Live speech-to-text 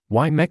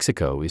Why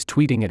Mexico is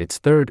tweeting at its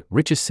third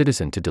richest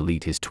citizen to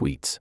delete his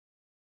tweets.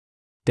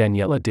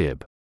 Daniela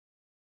Dib.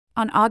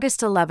 On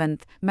August 11,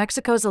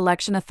 Mexico's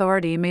election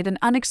authority made an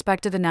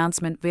unexpected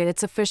announcement via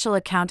its official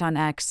account on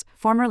X,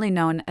 formerly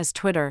known as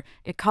Twitter.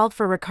 It called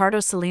for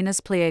Ricardo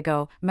Salinas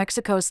Pliego,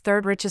 Mexico's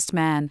third richest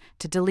man,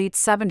 to delete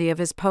 70 of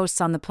his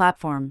posts on the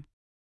platform.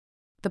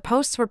 The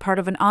posts were part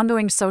of an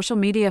ongoing social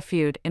media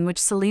feud in which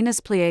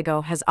Salinas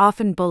Pliego has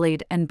often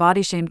bullied and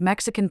body-shamed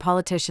Mexican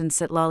politician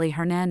Citlali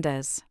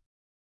Hernandez.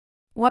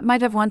 What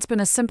might have once been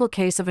a simple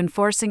case of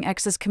enforcing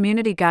X's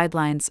community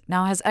guidelines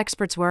now has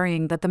experts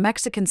worrying that the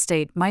Mexican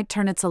state might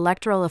turn its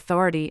electoral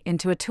authority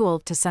into a tool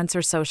to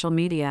censor social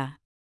media.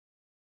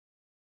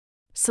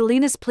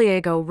 Salinas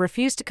Pliego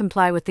refused to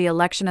comply with the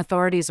election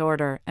authorities'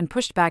 order and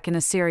pushed back in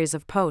a series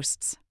of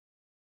posts.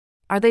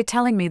 Are they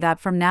telling me that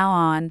from now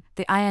on,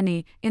 the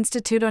INE,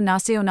 Instituto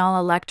Nacional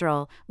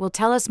Electoral, will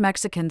tell us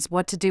Mexicans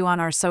what to do on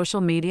our social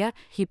media?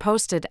 He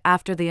posted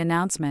after the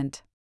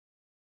announcement.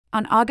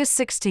 On August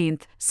 16,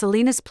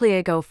 Salinas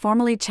Pliego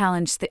formally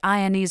challenged the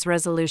INE's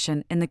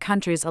resolution in the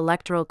country's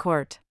electoral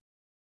court.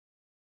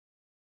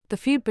 The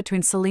feud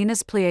between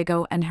Salinas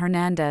Pliego and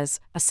Hernandez,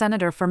 a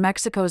senator for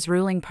Mexico's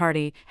ruling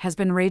party, has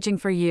been raging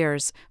for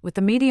years, with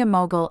the media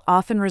mogul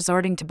often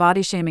resorting to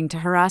body shaming to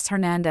harass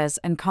Hernandez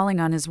and calling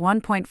on his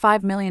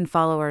 1.5 million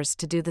followers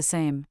to do the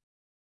same.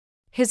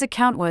 His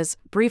account was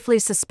briefly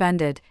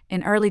suspended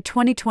in early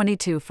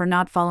 2022 for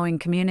not following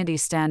community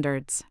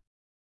standards.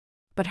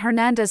 But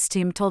Hernandez's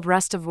team told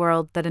Rest of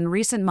World that in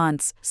recent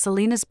months,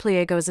 Salinas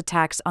Pliego's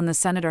attacks on the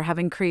senator have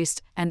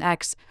increased, and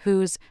X,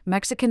 whose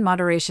Mexican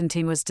moderation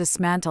team was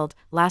dismantled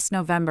last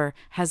November,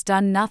 has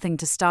done nothing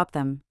to stop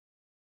them.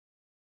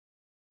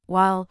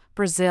 While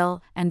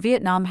Brazil and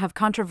Vietnam have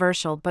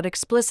controversial but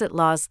explicit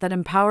laws that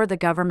empower the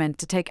government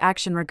to take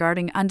action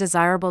regarding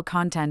undesirable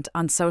content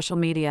on social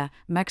media,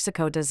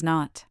 Mexico does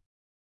not.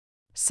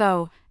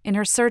 So, in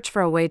her search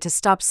for a way to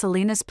stop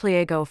Salinas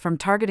Pliego from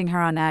targeting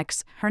her on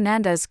X,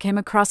 Hernandez came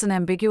across an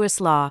ambiguous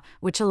law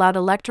which allowed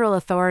electoral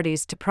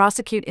authorities to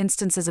prosecute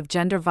instances of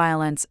gender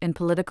violence in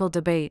political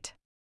debate.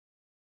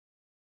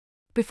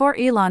 Before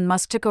Elon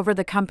Musk took over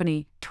the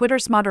company,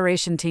 Twitter's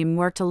moderation team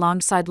worked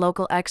alongside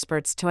local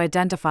experts to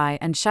identify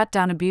and shut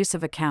down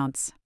abusive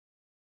accounts.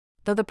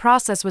 Though the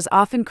process was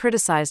often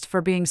criticized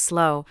for being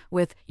slow,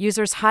 with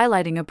users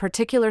highlighting a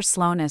particular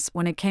slowness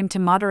when it came to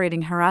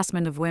moderating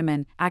harassment of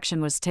women,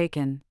 action was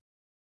taken.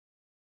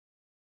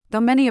 Though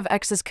many of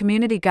X's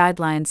community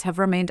guidelines have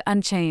remained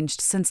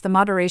unchanged since the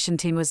moderation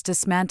team was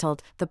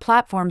dismantled, the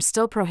platform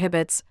still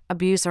prohibits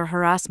abuse or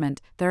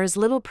harassment. There is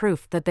little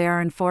proof that they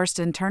are enforced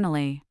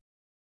internally.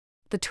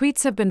 The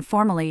tweets have been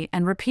formally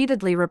and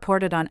repeatedly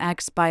reported on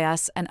X by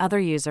us and other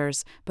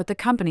users, but the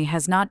company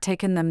has not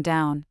taken them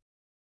down.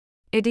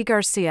 Eddie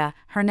Garcia,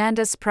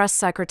 Hernandez's press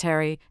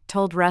secretary,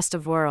 told Rest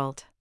of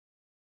World.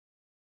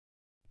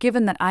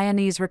 Given that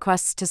INE's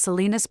requests to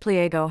Salinas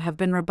Pliego have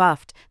been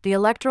rebuffed, the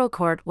Electoral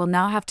Court will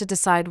now have to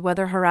decide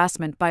whether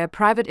harassment by a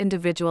private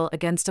individual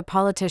against a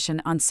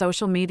politician on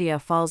social media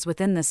falls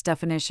within this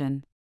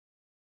definition.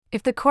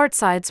 If the court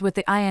sides with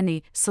the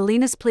INE,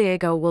 Salinas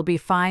Pliego will be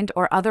fined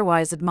or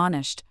otherwise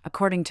admonished,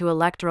 according to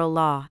electoral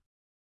law.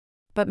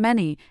 But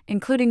many,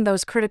 including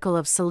those critical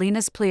of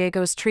Salinas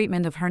Pliego's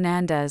treatment of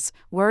Hernandez,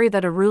 worry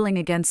that a ruling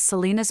against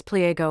Salinas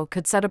Pliego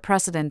could set a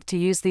precedent to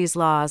use these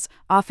laws,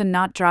 often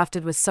not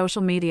drafted with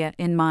social media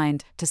in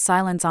mind, to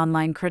silence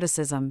online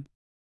criticism.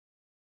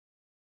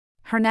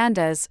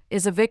 Hernandez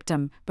is a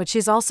victim, but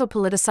she's also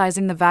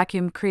politicizing the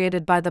vacuum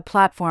created by the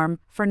platform.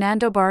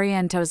 Fernando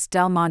Barrientos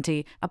Del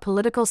Monte, a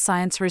political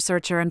science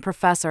researcher and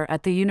professor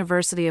at the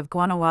University of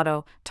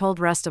Guanajuato, told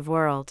Rest of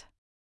World.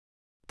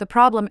 The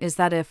problem is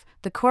that if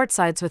the court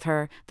sides with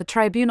her, the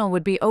tribunal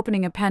would be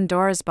opening a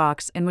Pandora's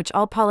box in which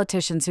all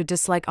politicians who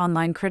dislike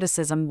online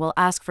criticism will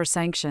ask for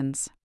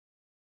sanctions.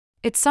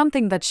 It's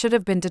something that should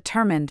have been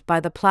determined by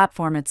the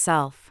platform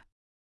itself.